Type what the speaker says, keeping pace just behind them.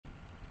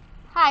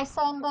Hi,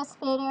 so in this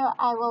video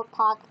I will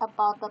talk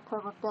about the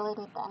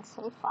probability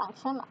density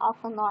function of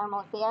a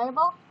normal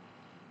variable,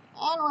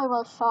 and we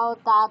will show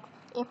that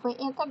if we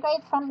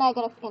integrate from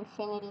negative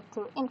infinity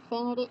to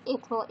infinity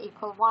it will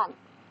equal 1.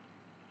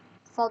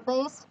 So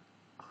this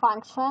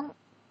function,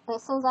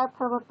 this is our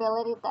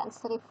probability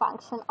density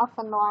function of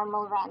a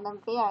normal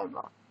random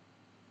variable.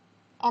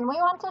 And we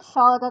want to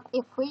show that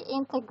if we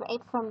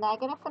integrate from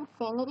negative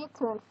infinity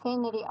to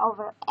infinity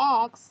over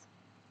x,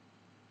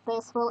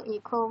 this will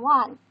equal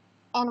 1.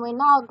 And we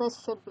know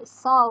this should be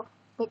so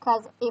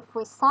because if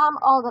we sum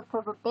all the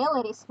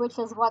probabilities, which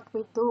is what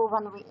we do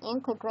when we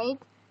integrate,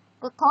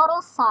 the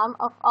total sum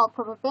of all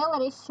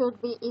probabilities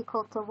should be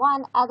equal to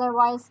 1,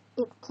 otherwise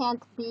it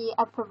can't be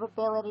a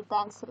probability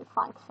density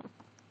function.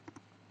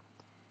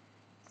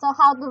 So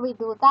how do we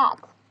do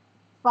that?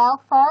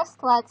 Well,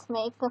 first let's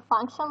make the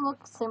function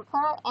look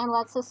simpler and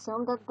let's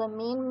assume that the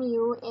mean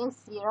mu is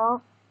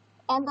 0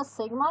 and the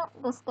sigma,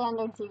 the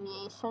standard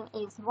deviation,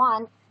 is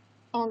 1.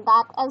 And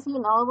that, as you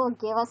know, will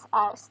give us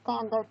our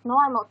standard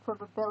normal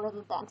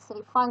probability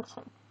density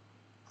function.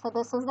 So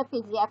this is the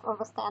PDF of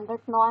a standard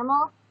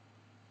normal.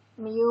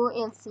 Mu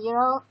is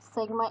 0,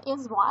 sigma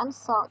is 1,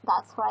 so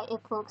that's why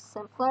it looks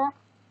simpler.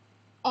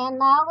 And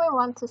now we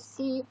want to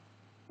see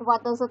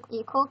what does it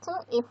equal to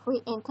if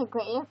we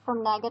integrate it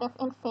from negative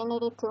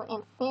infinity to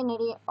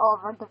infinity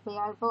over the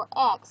variable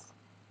x.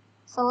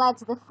 So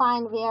let's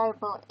define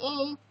variable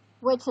a,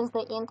 which is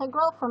the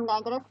integral from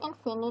negative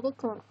infinity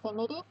to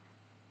infinity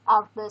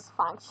of this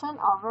function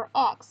over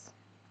x.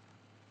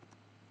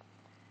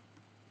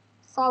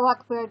 So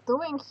what we're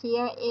doing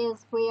here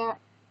is we're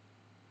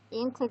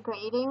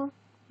integrating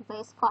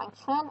this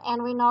function,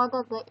 and we know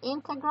that the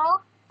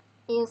integral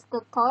is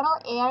the total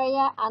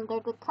area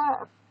under the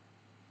curve,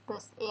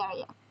 this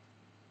area.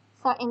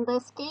 So in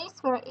this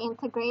case, we're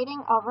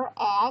integrating over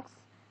x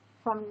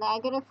from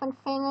negative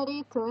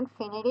infinity to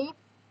infinity,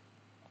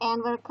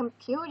 and we're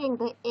computing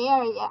the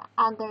area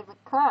under the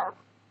curve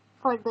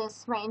for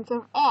this range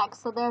of x,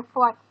 so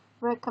therefore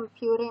we're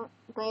computing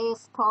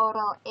this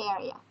total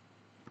area.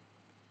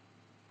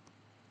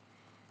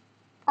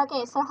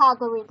 Okay, so how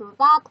do we do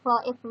that?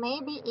 Well, it may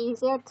be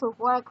easier to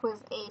work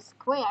with a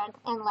squared,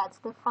 and let's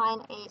define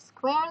a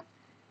squared.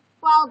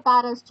 Well,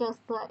 that is just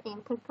the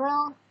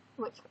integral,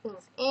 which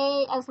is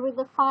a as we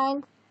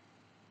defined,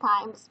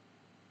 times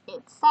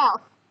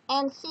itself.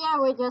 And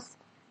here we just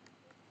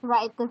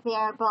write the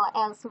variable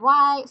as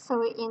y,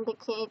 so we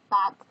indicate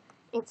that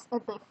it's a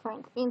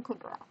different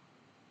integral.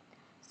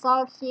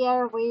 So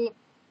here we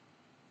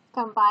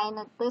combine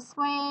it this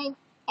way,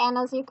 and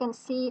as you can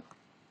see,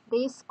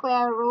 these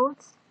square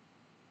roots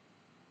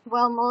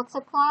will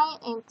multiply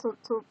into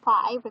 2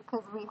 pi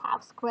because we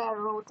have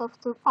square root of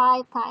 2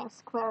 pi times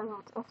square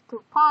root of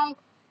 2 pi,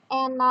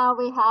 and now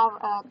we have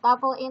a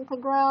double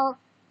integral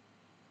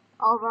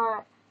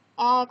over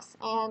x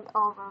and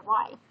over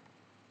y.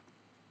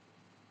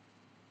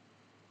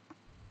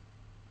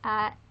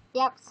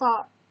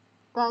 So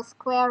the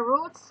square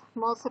roots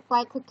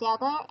multiply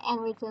together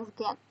and we just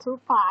get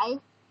 2 pi,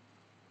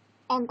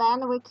 and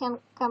then we can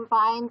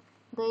combine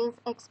these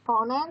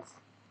exponents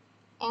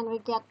and we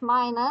get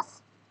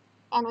minus,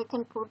 and we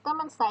can put them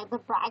inside the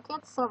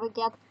bracket, so we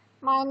get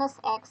minus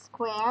x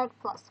squared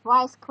plus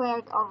y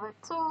squared over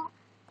 2,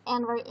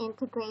 and we're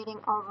integrating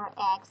over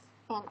x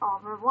and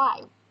over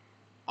y.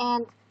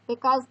 And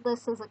because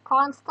this is a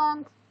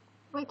constant,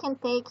 we can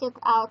take it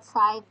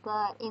outside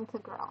the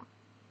integral.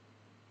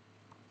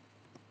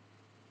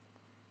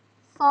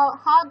 So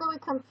how do we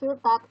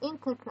compute that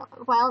integral?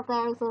 Well,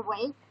 there's a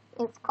way.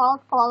 It's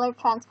called polar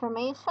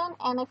transformation,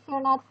 and if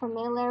you're not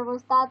familiar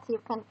with that, you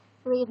can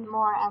read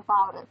more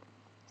about it.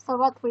 So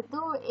what we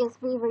do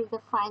is we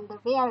redefine the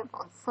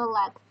variables. So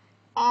let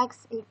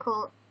x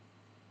equal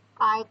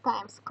r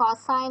times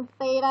cosine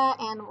theta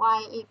and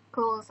y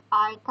equals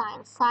r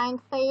times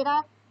sine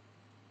theta.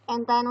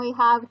 And then we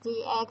have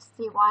dx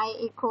dy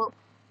equal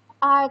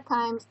r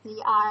times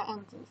dr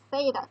and d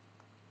theta.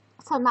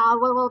 So now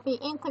we will be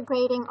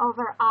integrating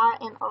over r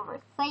and over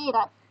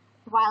theta,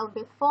 while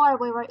before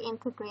we were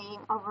integrating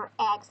over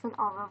x and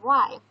over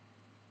y.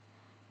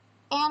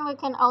 And we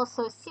can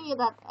also see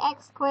that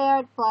x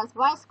squared plus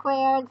y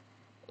squared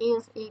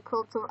is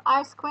equal to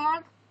r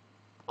squared,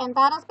 and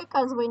that is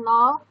because we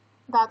know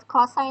that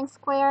cosine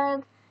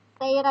squared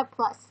theta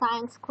plus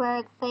sine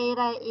squared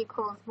theta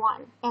equals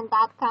 1, and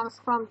that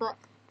comes from the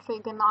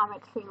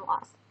trigonometry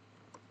laws.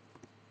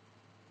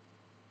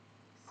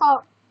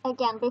 So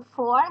again,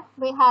 before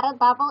we had a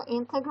double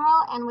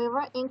integral and we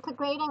were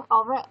integrating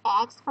over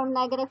x from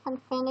negative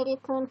infinity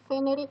to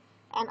infinity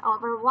and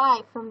over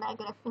y from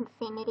negative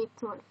infinity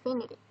to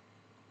infinity.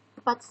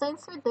 But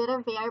since we did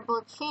a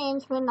variable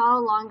change, we no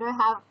longer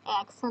have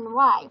x and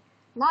y.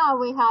 Now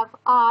we have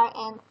r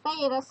and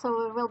theta,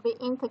 so we will be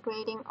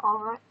integrating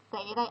over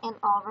theta and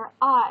over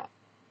r.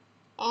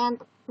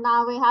 And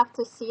now we have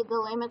to see the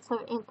limits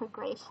of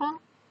integration.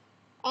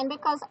 And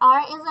because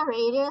r is a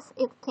radius,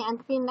 it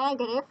can't be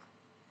negative,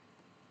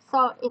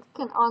 so it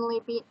can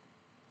only be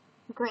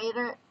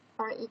greater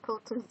or equal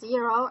to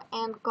 0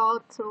 and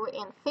go to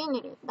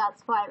infinity.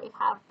 That's why we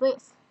have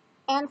this.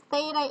 And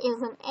theta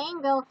is an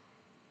angle,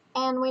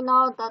 and we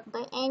know that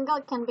the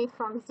angle can be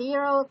from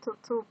 0 to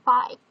 2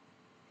 pi.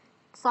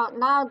 So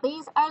now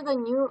these are the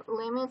new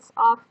limits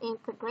of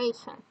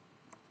integration.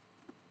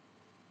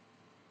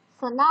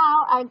 So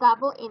now our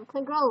double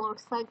integral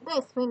looks like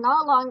this. We no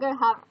longer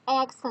have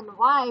x and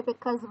y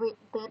because we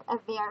did a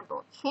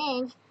variable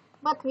change,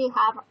 but we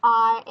have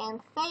r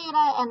and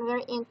theta, and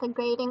we're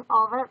integrating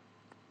over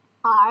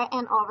r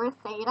and over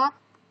theta.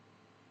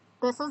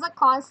 This is a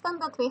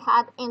constant that we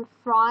had in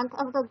front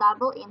of the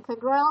double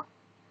integral.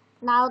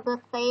 Now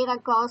the theta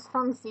goes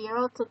from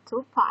 0 to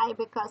 2 pi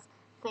because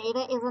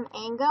theta is an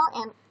angle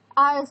and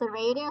r is a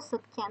radius,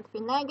 it can't be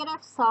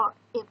negative, so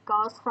it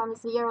goes from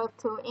 0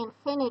 to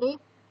infinity.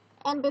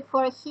 And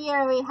before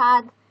here we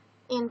had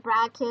in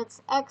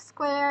brackets x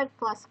squared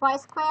plus y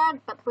squared,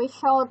 but we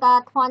showed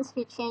that once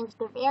we change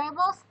the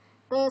variables,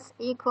 this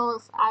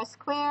equals r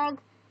squared.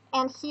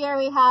 And here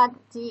we had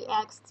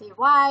dx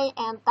dy,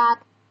 and that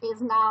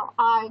is now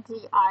r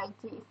dr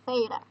d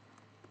theta.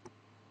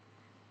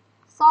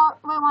 So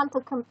we want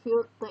to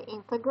compute the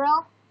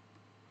integral.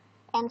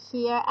 And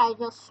here I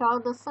just show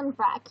this in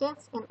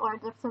brackets in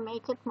order to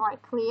make it more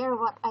clear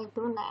what I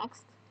do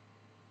next.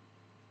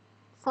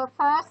 So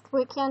first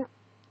we can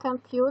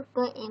compute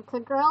the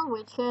integral,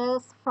 which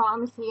is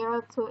from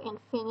 0 to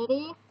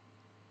infinity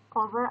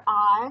over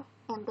r,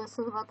 and this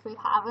is what we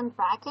have in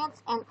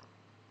brackets. And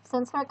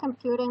since we're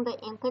computing the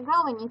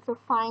integral, we need to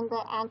find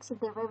the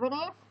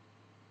antiderivative,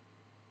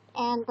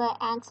 and the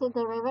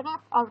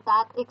antiderivative of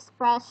that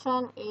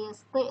expression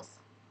is this.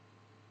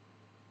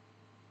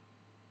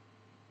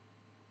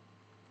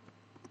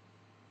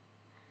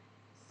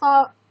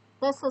 So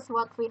this is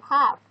what we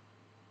have.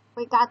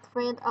 We got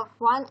rid of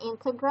one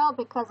integral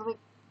because we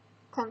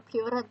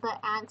computed the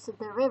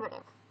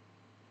antiderivative.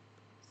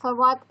 So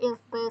what is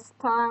this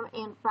term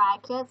in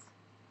brackets?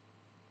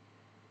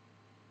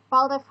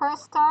 Well, the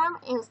first term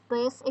is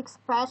this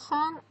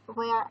expression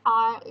where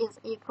r is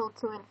equal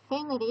to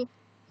infinity.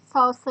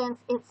 So since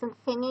it's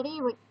infinity,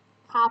 we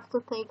have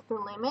to take the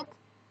limit.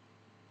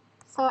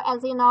 So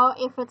as you know,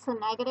 if it's a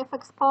negative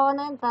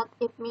exponent, that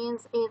it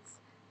means it's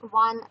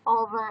 1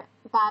 over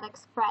that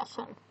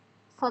expression.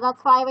 So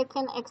that's why we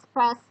can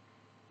express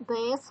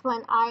this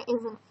when r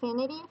is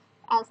infinity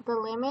as the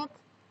limit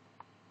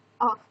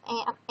of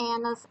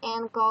n as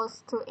n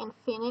goes to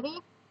infinity.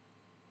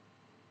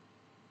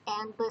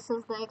 And this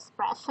is the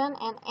expression,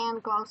 and n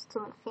goes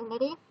to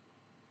infinity.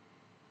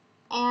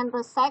 And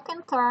the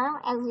second term,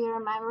 as you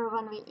remember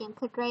when we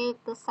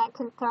integrate, the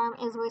second term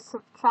is we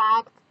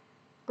subtract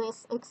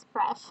this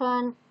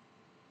expression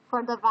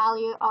for the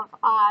value of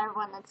r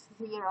when it's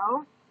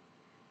 0.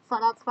 So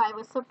that's why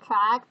we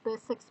subtract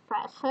this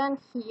expression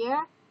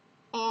here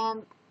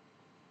and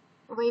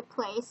we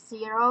place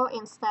 0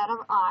 instead of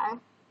r.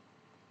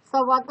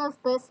 So what does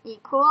this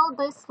equal,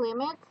 this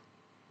limit?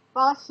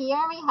 Well,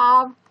 here we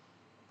have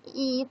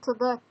e to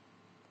the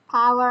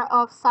power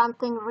of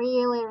something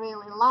really,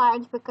 really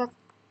large because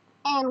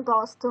n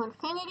goes to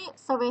infinity.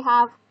 So we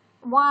have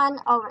 1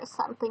 over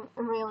something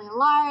really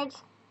large,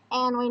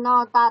 and we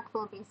know that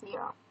will be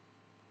 0.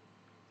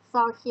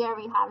 So here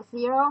we have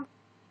 0.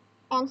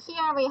 And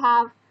here we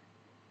have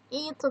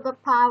e to the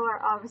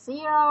power of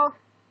 0,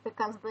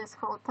 because this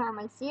whole term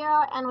is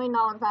 0, and we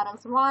know that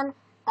is 1.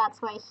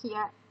 That's why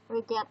here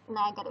we get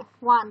negative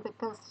 1,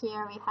 because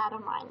here we had a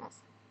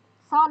minus.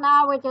 So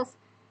now we just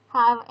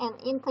have an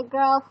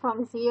integral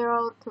from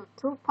 0 to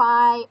 2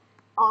 pi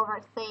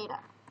over theta.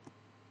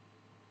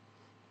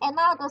 And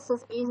now this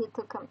is easy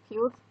to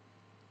compute.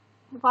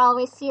 Well,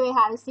 we see we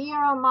have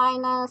 0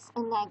 minus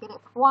a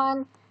negative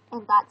 1,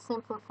 and that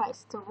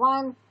simplifies to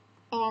 1.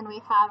 And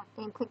we have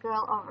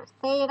integral over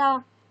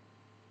theta.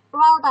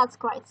 Well, that's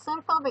quite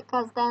simple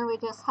because then we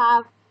just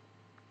have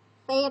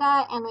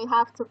theta and we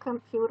have to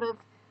compute it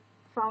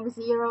from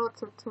 0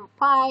 to 2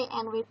 pi,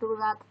 and we do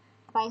that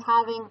by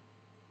having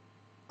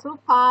 2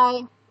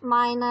 pi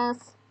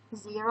minus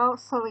 0,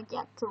 so we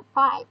get 2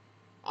 pi.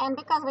 And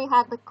because we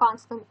had the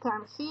constant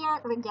term here,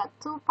 we get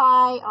 2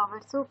 pi over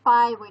 2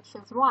 pi, which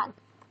is 1.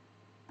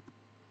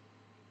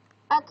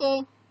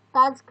 Okay,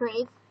 that's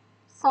great.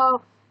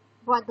 So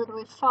what did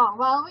we show?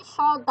 Well, we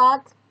showed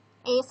that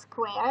a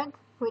squared,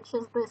 which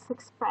is this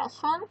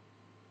expression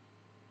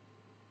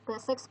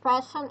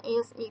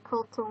is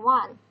equal to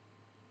 1.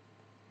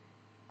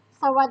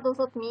 So what does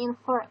it mean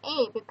for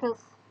a?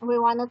 Because we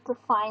wanted to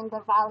find the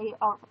value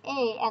of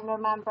a, and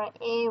remember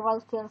a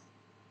was just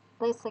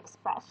this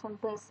expression,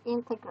 this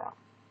integral.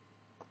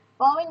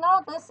 Well, we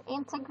know this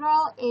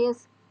integral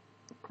is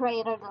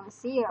greater than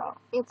 0.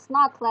 It's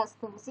not less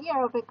than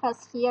 0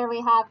 because here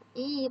we have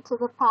e to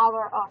the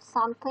power of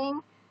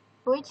something,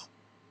 which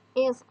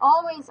is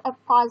always a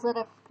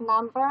positive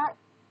number,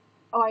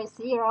 or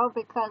 0,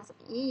 because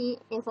e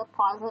is a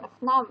positive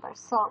number.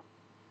 So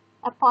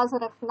a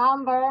positive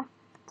number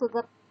to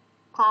the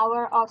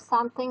power of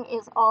something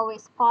is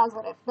always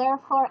positive.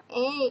 Therefore,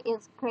 a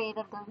is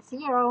greater than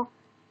 0,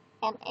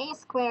 and a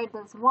squared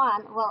is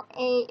 1. Well,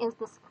 a is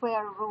the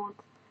square root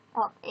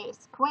of a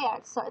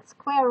squared. So it's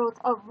square root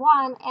of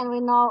 1, and we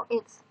know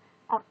it's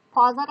a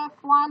positive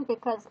 1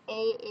 because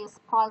a is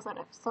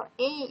positive. So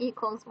a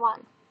equals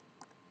 1.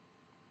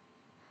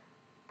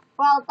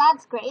 Well,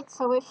 that's great.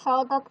 So we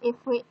showed that if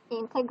we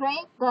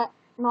integrate the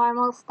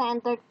normal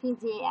standard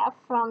PDF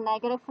from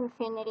negative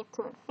infinity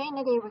to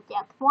infinity, we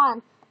get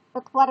 1.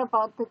 But what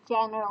about the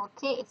general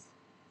case?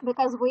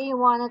 Because we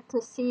wanted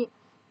to see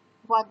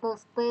what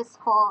does this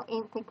whole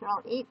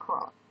integral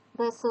equal.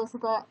 This is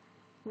the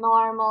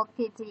normal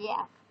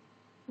PDF,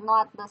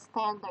 not the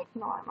standard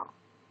normal.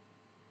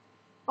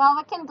 Well,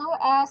 we can do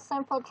a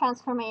simple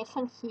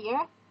transformation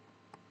here.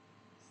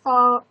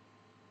 So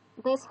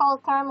this whole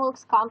term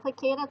looks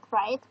complicated,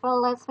 right?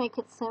 Well, let's make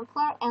it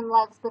simpler and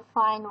let's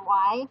define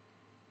y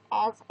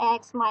as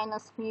x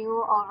minus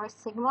mu over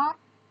sigma.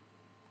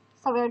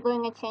 So we're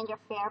doing a change of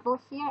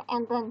variable here,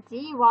 and then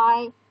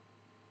dy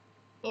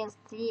is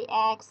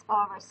dx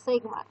over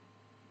sigma.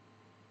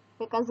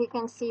 Because you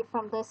can see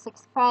from this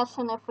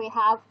expression, if we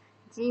have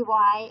dy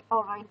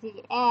over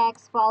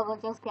dx, well, we'll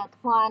just get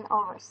 1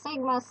 over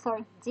sigma,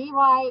 so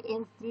dy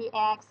is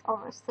dx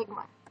over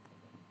sigma.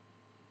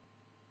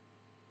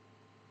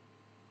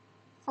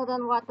 So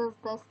then what does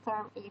this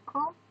term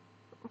equal?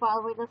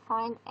 Well, we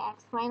defined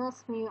x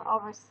minus mu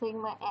over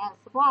sigma as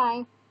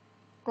y,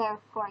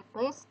 therefore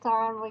this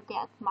term we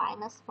get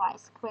minus y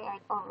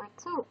squared over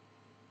 2.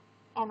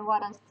 And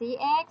what is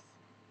dx?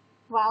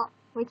 Well,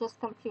 we just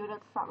computed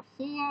from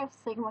here,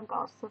 sigma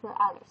goes to the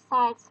other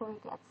side, so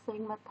we get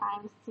sigma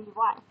times dy.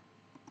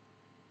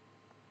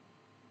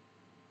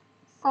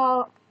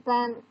 So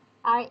then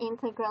our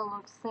integral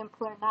looks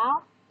simpler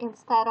now.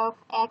 Instead of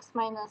x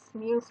minus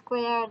mu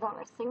squared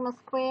over sigma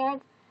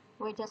squared,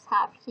 we just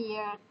have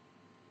here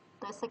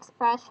this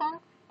expression.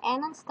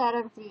 And instead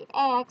of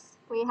dx,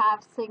 we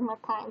have sigma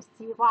times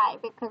dy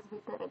because we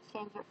did a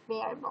change of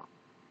variable.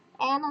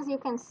 And as you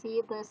can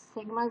see, these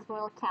sigmas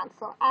will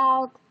cancel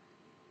out,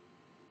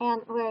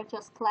 and we're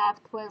just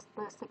left with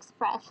this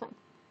expression.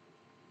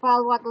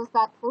 Well, what does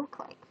that look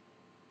like?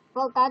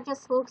 Well, that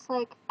just looks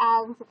like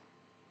as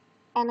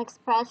an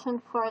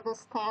expression for the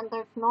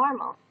standard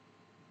normal.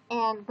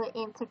 And the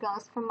integral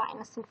is from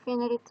minus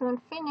infinity to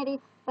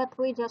infinity, but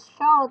we just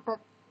showed that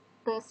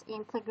this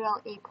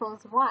integral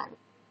equals 1.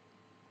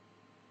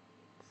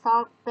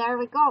 So there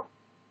we go.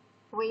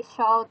 We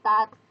showed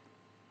that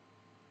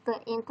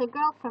the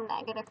integral from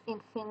negative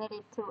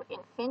infinity to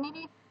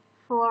infinity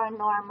for a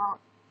normal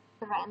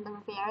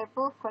random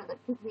variable for the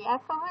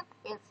PDF of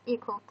it is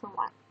equal to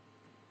 1.